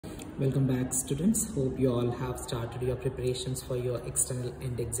Welcome back, students. Hope you all have started your preparations for your external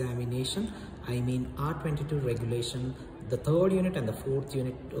end examination. I mean R22 regulation, the third unit and the fourth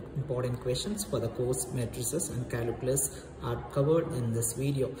unit important questions for the course matrices and calculus are covered in this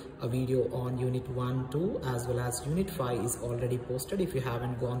video. A video on unit 1, 2 as well as unit 5 is already posted. If you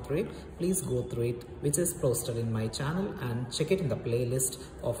haven't gone through it, please go through it, which is posted in my channel, and check it in the playlist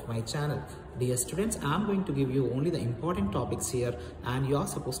of my channel. Dear students, I am going to give you only the important topics here, and you are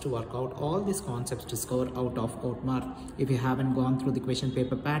supposed to work out all these concepts to score out of outmark. If you haven't gone through the question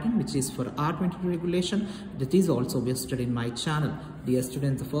paper pattern, which is for R22 regulation, that is also listed in my channel. Dear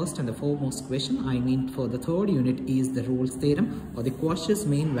students, the first and the foremost question, I mean for the third unit, is the Rolle's theorem or the Cauchy's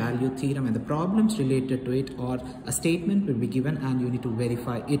mean value theorem, and the problems related to it or a statement will be given and you need to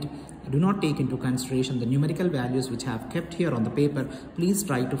verify it. Do not take into consideration the numerical values which I have kept here on the paper. Please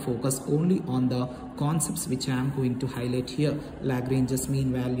try to focus only on the concepts which I am going to highlight here. Lagrange's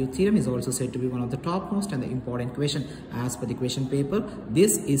mean value theorem is also said to be one of the topmost and the important question as per the question paper.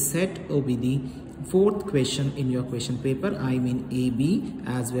 This is said to be the fourth question in your question paper, I mean AB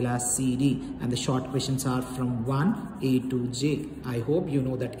as well as CD, and the short questions are from 1A to J. I hope you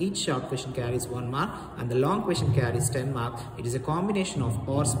know that each short question carries 1 mark and the long question carries 10 marks. It is a combination of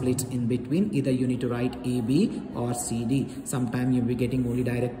or splits in between. Either you need to write AB or CD. Sometime you'll be getting only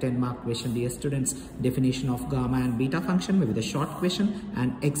direct 10 mark question. Dear students, definition of gamma and beta function may be the short question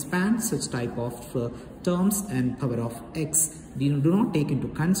and expand such type of terms and power of x. Do not take into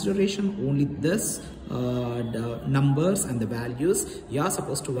consideration only this the numbers and the values. You are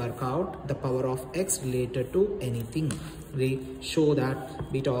supposed to work out the power of x related to anything. We show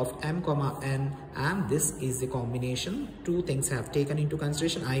that beta of m comma n, and this is the combination. Two things I have taken into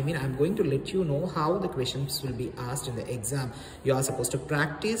consideration. I mean, I'm going to let you know how the questions will be asked in the exam. You are supposed to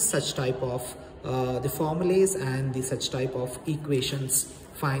practice such type of the formulas and the such type of equations.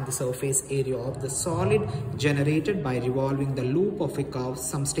 Find the surface area of the solid generated by revolving the loop of a curve.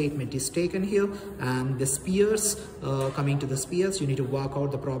 Some statement is taken here, and the spheres, coming to the spheres, you need to work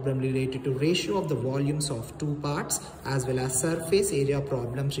out the problem related to ratio of the volumes of two parts as well as surface area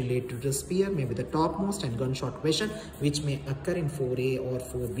problems related to the sphere, maybe the topmost and gunshot question which may occur in 4A or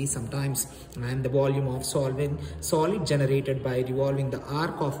 4B sometimes, and the volume of solid generated by revolving the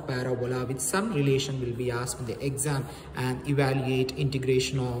arc of parabola with some relation will be asked in the exam, and evaluate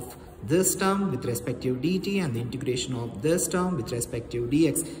integration of this term with respective dt and the integration of this term with respective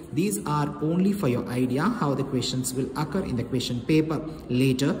dx. These are only for your idea how the questions will occur in the question paper.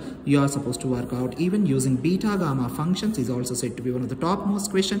 Later, you are supposed to work out even using beta gamma functions is also said to be one of the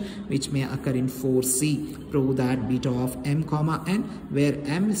topmost question which may occur in 4C. Prove that beta of m comma n, where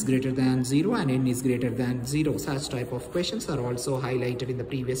m is greater than 0 and n is greater than 0. Such type of questions are also highlighted in the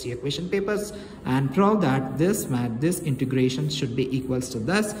previous year question papers. And prove that this integration should be equals to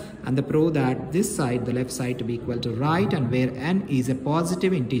this, and the prove that this side, the left side, to be equal to right, and where n is a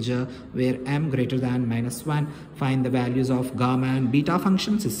positive integer where m greater than -1. Find the values of gamma and beta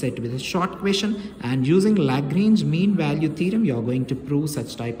functions is said to be the short question, and using Lagrange mean value theorem you are going to prove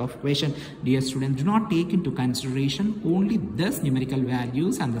such type of question. Dear students, do not take into consideration only this numerical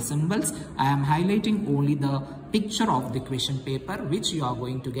values and the symbols. I am highlighting only the picture of the question paper which you are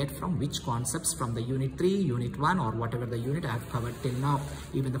going to get from which concepts from the unit 3, unit 1 or whatever the unit I have covered till now.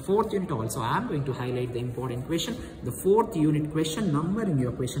 Even the fourth unit also I am going to highlight the important question. The fourth unit question number in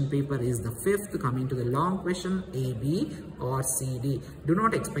your question paper is the fifth, coming to the long question AB or CD. Do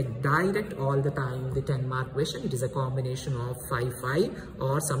not expect direct all the time the 10 mark question. It is a combination of 5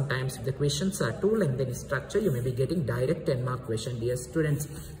 or sometimes if the questions are too lengthy in structure you may be getting direct 10 mark question. Dear students,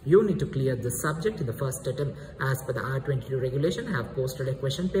 you need to clear the subject in the first attempt. As per the R22 regulation, I have posted a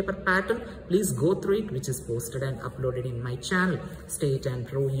question paper pattern. Please go through it, which is posted and uploaded in my channel. State and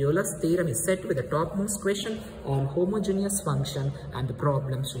prove Euler's theorem is set with the topmost question on homogeneous function and the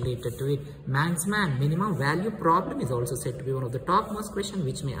problems related to it. Maximum and minimum value problem is also said to be one of the topmost question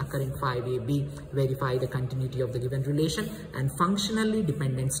which may occur in 5AB. Verify the continuity of the given relation, and functionally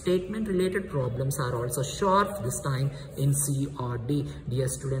dependent statement related problems are also short this time in C or D. Dear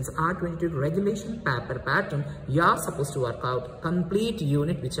students, R22 regulation paper pattern, you are supposed to work out complete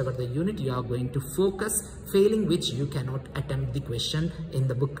unit, whichever the unit you are going to focus, failing which you cannot attempt the question in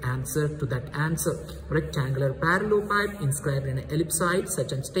the book answer to that answer. Rectangular parallelepiped inscribed in an ellipsoid,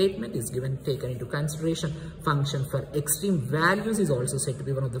 such a statement is given taken into consideration. Function for extreme values is also said to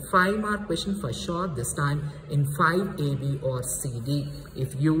be one of the 5 mark question for sure this time in 5AB or CD. If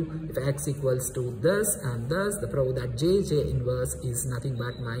x equals to this and this, the prove that JJ inverse is nothing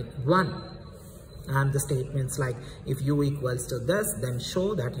but 1. and the statements like if u equals to this, then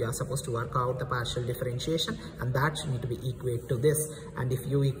show that you are supposed to work out the partial differentiation, and that should need to be equate to this. And if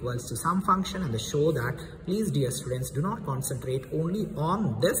u equals to some function, and show that, please dear students, do not concentrate only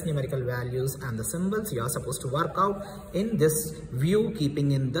on this numerical values and the symbols. You are supposed to work out in this view,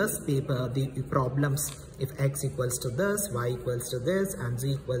 keeping in this paper the problems. If x equals to this, y equals to this, and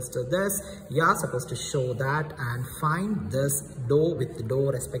z equals to this, you are supposed to show that and find this dou with dou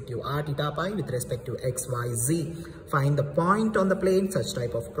respective r theta pi with respect to x, y, z. Find the point on the plane. Such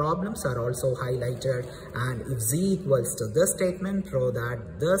type of problems are also highlighted. And if z equals to this statement, prove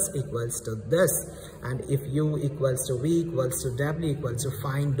that this equals to this. And if u equals to v equals to w equals to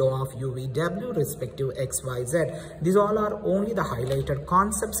find dou of u, v, w respective x, y, z. These all are only the highlighted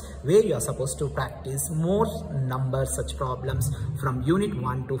concepts where you are supposed to practice more number such problems from unit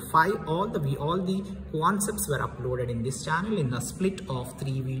 1 to 5. All the concepts were uploaded in this channel in a split of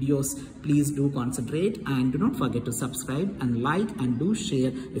 3 videos. Please do concentrate and do not forget to subscribe and like and do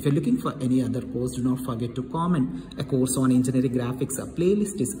share. If you're looking for any other course, do not forget to comment. A course on engineering graphics, a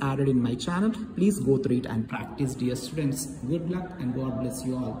playlist is added in my channel. Please go through it and practice, dear students. Good luck and God bless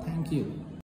you all. Thank you.